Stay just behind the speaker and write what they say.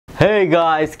Hey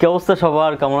guys, কি অবস্থা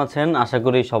সবার? কেমন আছেন? আশা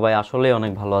করি সবাই আসলে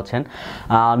অনেক ভালো আছেন।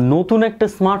 নতুন একটা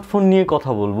স্মার্টফোন নিয়ে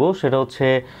কথা বলবো, সেটা হচ্ছে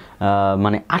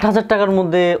মানে ৮,০০০ টাকার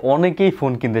মধ্যে অনেকেই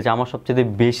ফোন কিনতেছে। আমার সবচেয়ে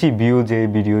বেশি ভিউ যে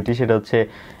ভিডিওটি, সেটা হচ্ছে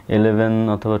 11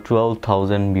 অথবা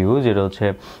 12,000 ভিউ, যেটা হচ্ছে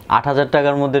 ৮,০০০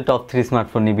 টাকার মধ্যে টপ 3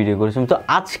 স্মার্টফোন নিয়ে ভিডিও করেছিলাম। তো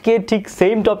আজকে ঠিক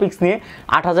সেম টপিকস নিয়ে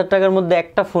 ৮,০০০ টাকার মধ্যে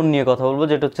একটা ফোন নিয়ে কথা বলবো,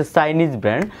 যেটা হচ্ছে চাইনিজ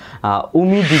ব্র্যান্ড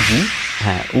উমিডিগি।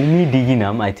 হ্যাঁ, উমিডিগি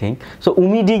নাম আই থিঙ্ক। সো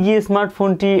উমিডিগি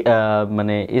স্মার্টফোনটি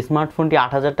মানে এই স্মার্টফোনটি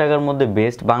 ৮,০০০ টাকার মধ্যে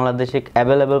বেস্ট। বাংলাদেশে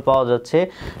অ্যাভেলেবেল পাওয়া যাচ্ছে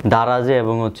দারাজে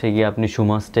এবং হচ্ছে গিয়ে আপনি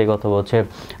সুমাস্টেক অথবা হচ্ছে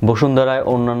বসুন্ধরায়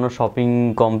অন্যান্য শপিং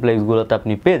কমপ্লেক্সগুলোতে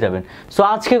আপনি পেয়ে যাবেন। সো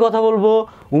আজকে কথা বলবো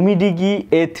UMIDIGI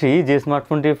A3, যে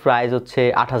স্মার্টফোনটির প্রাইস হচ্ছে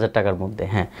 ৮,০০০ টাকার মধ্যে।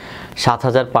 হ্যাঁ,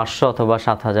 ৭,৫০০ অথবা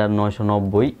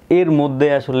 ৭,৯৯০ এর মধ্যে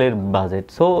আসলে বাজেট।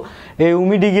 সো এই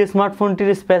UMIDIGI স্মার্টফোনটির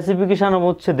স্পেসিফিকেশান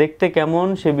হচ্ছে দেখতে কেমন,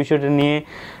 সে বিষয়টা নিয়ে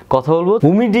কথা বলবো।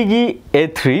 UMIDIGI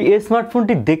A3 এই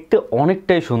স্মার্টফোনটি দেখতে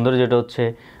অনেকটাই সুন্দর, যেটা হচ্ছে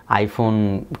আইফোন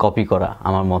কপি করা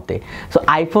আমার মতে। সো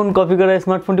আইফোন কপি করা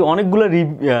স্মার্টফোনটি অনেকগুলো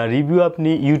রিভিউ আপনি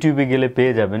ইউটিউবে গেলে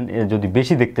পেয়ে যাবেন। যদি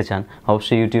বেশি দেখতে চান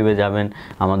অবশ্যই ইউটিউবে যাবেন,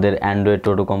 আমাদের অ্যান্ড্রয়েড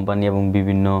টোটো কোম্পানি এবং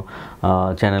বিভিন্ন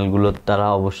চ্যানেলগুলো তারা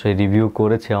অবশ্যই রিভিউ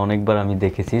করেছে, অনেকবার আমি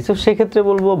দেখেছি। সো সেক্ষেত্রে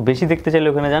বলবো বেশি দেখতে চাইলে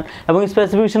ওখানে যান। এবং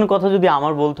স্পেসিফিকেশনের কথা যদি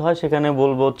আমার বলতে হয়, সেখানে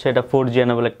বলবো হচ্ছে এটা 4G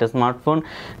এনেবল একটা স্মার্টফোন,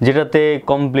 যেটাতে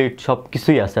কমপ্লিট সব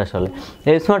কিছুই আছে আসলে।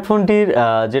 এই স্মার্টফোনটির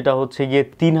যেটা হচ্ছে গিয়ে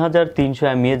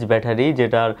 ৩৩০০ mAh ব্যাটারি,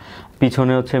 যেটার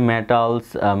পিছনে হচ্ছে মেটালস,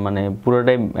 মানে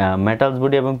পুরোটাই মেটালস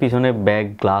বডি এবং পিছনে ব্যাক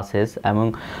গ্লাসেস, এবং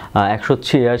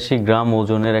 ১৮৬ গ্রাম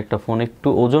ওজনের একটা ফোন, একটু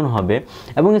ওজন হবে।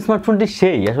 এবং স্মার্টফোনটি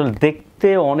সেই আসলে দেখতে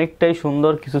অনেকটাই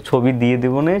সুন্দর। কিছু ছবি দিয়ে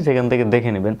দেবো না, সেখান থেকে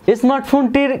দেখে নেবেন।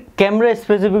 স্মার্টফোনটির ক্যামেরা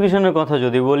স্পেসিফিকেশনের কথা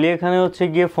যদি বলি, এখানে হচ্ছে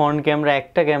গিয়ে ফ্রন্ট ক্যামেরা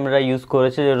একটা ক্যামেরা ইউজ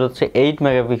করেছে, যেটা হচ্ছে 8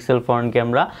 মেগাপিক্সেল ফ্রন্ট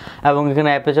ক্যামেরা, এবং এখানে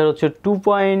অ্যাপারচার হচ্ছে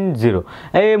 2.0।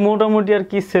 এই মোটামুটি আর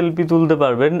কি সেলফি তুলতে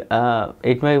পারবেন।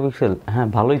 8 মেগাপিক্সেল, হ্যাঁ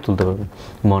ভালোই তুলতে পারবেন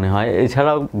মনে হয়।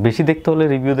 এছাড়াও বেশি দেখতে হলে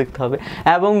রিভিউ দেখতে হবে।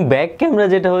 এবং ব্যাক ক্যামেরা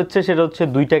যেটা হচ্ছে, সেটা হচ্ছে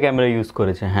 2টা ক্যামেরা ইউজ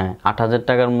করেছে। হ্যাঁ, ৮,০০০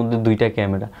 টাকার মধ্যে 2টা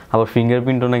ক্যামেরা, আবার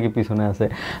ফিঙ্গারপ্রিন্টও নাকি পিছনে আছে।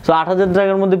 সো ৮,০০০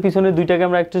 টাকার মধ্যে পিছনে 2টা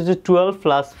ক্যামেরা, একটা হচ্ছে 12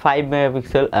 প্লাস 5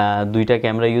 মেগাপিক্সেল, 2টা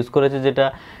ক্যামেরা ইউজ করেছে। যেটা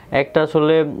একটা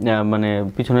আসলে মানে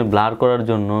পিছনে ব্লার করার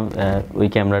জন্য ওই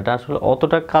ক্যামেরাটা আসলে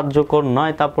অতটা কার্যকর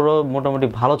নয়, তারপরেও মোটামুটি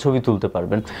ভালো ছবি তুলতে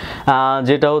পারবেন।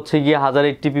 যেটা হচ্ছে গিয়ে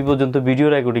 1080p পর্যন্ত ভিডিও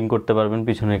রেকর্ডিং করতে পারবেন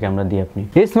পিছনের ক্যামেরা দিয়ে আপনি।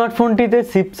 এই স্মার্টফোনটিতে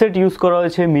চিপসেট ইউজ করা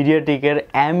হয়েছে মিডিয়াটেকের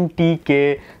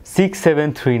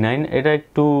MTK6739। এটা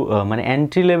একটু মানে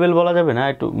এন্ট্রি লেভেল বলা যাবে না,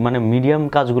 একটু মানে মিডিয়াম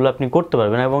কাজগুলো আপনি করতে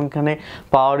পারবেন। এবং এখানে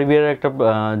পাওয়ার বিয়ার একটা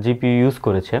জিপিইউ ইউজ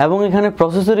করেছে। এবং এখানে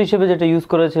প্রসেসর হিসেবে যেটা ইউজ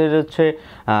করেছে, এটা হচ্ছে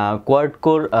কোয়াড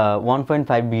কোর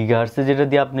 1.5 GHz, যেটা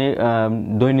দিয়ে আপনি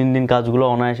দৈনন্দিন কাজগুলো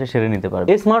অনায়াসে সেরে নিতে পারবেন।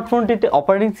 এই স্মার্টফোনটিতে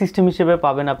অপারেটিং সিস্টেম হিসেবে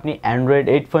পাবেন আপনি অ্যান্ড্রয়েড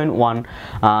 8.1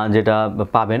 যেটা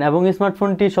পাবেন। এবং এই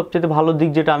স্মার্টফোনটির সবচেয়ে ভালো দিক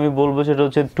যেটা আমি বলবো, সেটা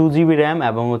হচ্ছে 2GB র্যাম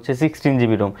এবং হচ্ছে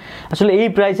 16GB রোম। আসলে এই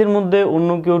প্রাইসের মধ্যে অন্য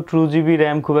কেউ 2GB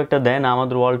র্যাম খুব একটা দেয় না।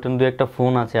 আমাদের ওয়ালটন 2-একটা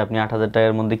ফোন আছে, আপনি ৮,০০০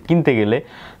 টাকার মধ্যে কিনতে গেলে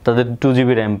তাদের 2GB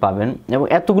র্যাম পাবেন, এবং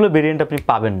এতগুলো ভেরিয়েন্ট আপনি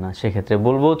পাবেন না। সেক্ষেত্রে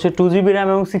বলবো হচ্ছে 2GB র্যাম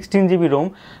এবং 16GB রোম,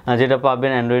 যেটা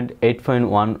পাবেন অ্যান্ড্রয়েড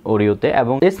 8.1 ওরিওতে।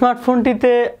 এবং এই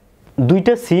স্মার্টফোনটিতে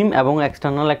 2টা সিম এবং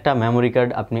এক্সটার্নাল একটা মেমোরি কার্ড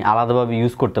আপনি আলাদাভাবে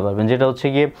ইউজ করতে পারবেন। যেটা হচ্ছে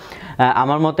গিয়ে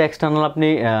আমার মতে এক্সটার্নাল আপনি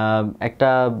একটা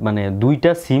মানে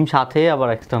 2টা সিম সাথে আবার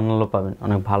এক্সটার্নালও পাবেন,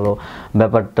 অনেক ভালো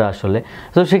ব্যাপারটা আসলে।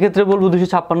 তো সেক্ষেত্রে বলবো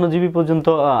 256GB পর্যন্ত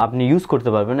আপনি ইউজ করতে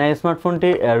পারবেন। এই স্মার্টফোনটি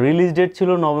রিলিজ ডেট ছিল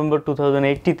নভেম্বর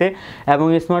 2080-তে, এবং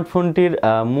এই স্মার্টফোনটির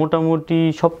মোটামুটি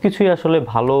সব কিছুই আসলে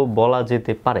ভালো বলা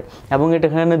যেতে পারে। এবং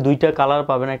এখানে 2টা কালার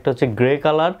পাবেন, একটা হচ্ছে গ্রে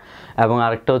কালার এবং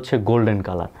আরেকটা হচ্ছে গোল্ডেন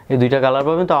কালার। এই 2টা কালার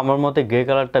পাবেন। তো আমার মতে গ্রে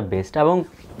কালারটা বেস্ট। এবং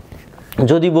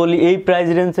যদি বলি এই প্রাইস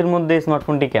রেঞ্জের মধ্যে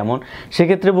স্মার্টফোনটি কেমন,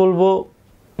 সেক্ষেত্রে বলবো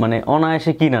মানে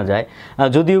অনায়াসে কিনা যায়।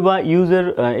 যদিও বা ইউজের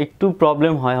একটু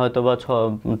প্রবলেম হয়, হয়তো বা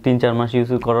 3-4 মাস ইউজ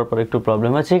করার পর একটু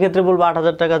প্রবলেম হয়, সেক্ষেত্রে বলবো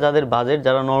 ৮,০০০ টাকা যাদের বাজেট,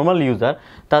 যারা নর্মাল ইউজার,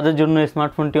 তাদের জন্য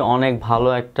স্মার্টফোনটি অনেক ভালো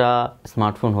একটা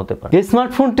স্মার্টফোন হতে পারে। এই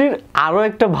স্মার্টফোনটির আরও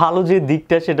একটা ভালো যে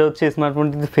দিকটা, সেটা হচ্ছে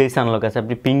স্মার্টফোনটিতে ফেস আনলক আছে।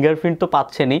 আপনি ফিঙ্গারপ্রিন্ট তো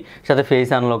পাচ্ছেনই, সাথে ফেস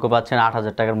আনলকও পাচ্ছেন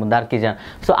 ৮,০০০ টাকার মধ্যে। আর কি জান।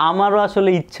 সো আমারও আসলে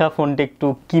ইচ্ছা ফোনটি একটু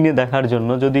কিনে দেখার জন্য।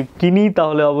 যদি কিনি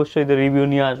তাহলে অবশ্যই রিভিউ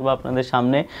নিয়ে আসবো আপনাদের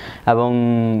সামনে, এবং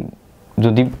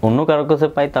যদি অন্য কারোর কাছে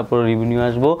পাই তারপর রিভিউ নিয়ে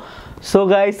আসবো। সো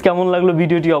গাইস, কেমন লাগলো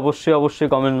ভিডিওটি অবশ্যই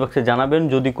কমেন্ট বক্সে জানাবেন।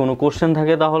 যদি কোনো কোশ্চেন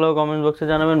থাকে তাহলেও কমেন্ট বক্সে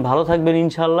জানাবেন। ভালো থাকবেন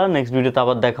ইনশাল্লাহ। নেক্সট ভিডিওতে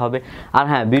আবার দেখা হবে। আর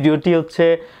হ্যাঁ, ভিডিওটি হচ্ছে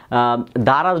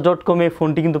daraz.com এই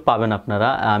ফোনটি কিন্তু পাবেন আপনারা।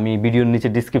 আমি ভিডিওর নিচে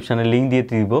ডিসক্রিপশানে লিঙ্ক দিয়ে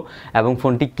দিব। এবং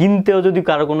ফোনটি কিনতেও যদি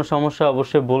কারো কোনো সমস্যা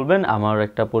অবশ্যই বলবেন। আমার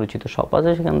একটা পরিচিত শপ আছে,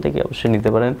 সেখান থেকে অবশ্যই নিতে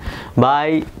পারেন। বাই,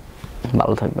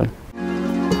 ভালো থাকবেন।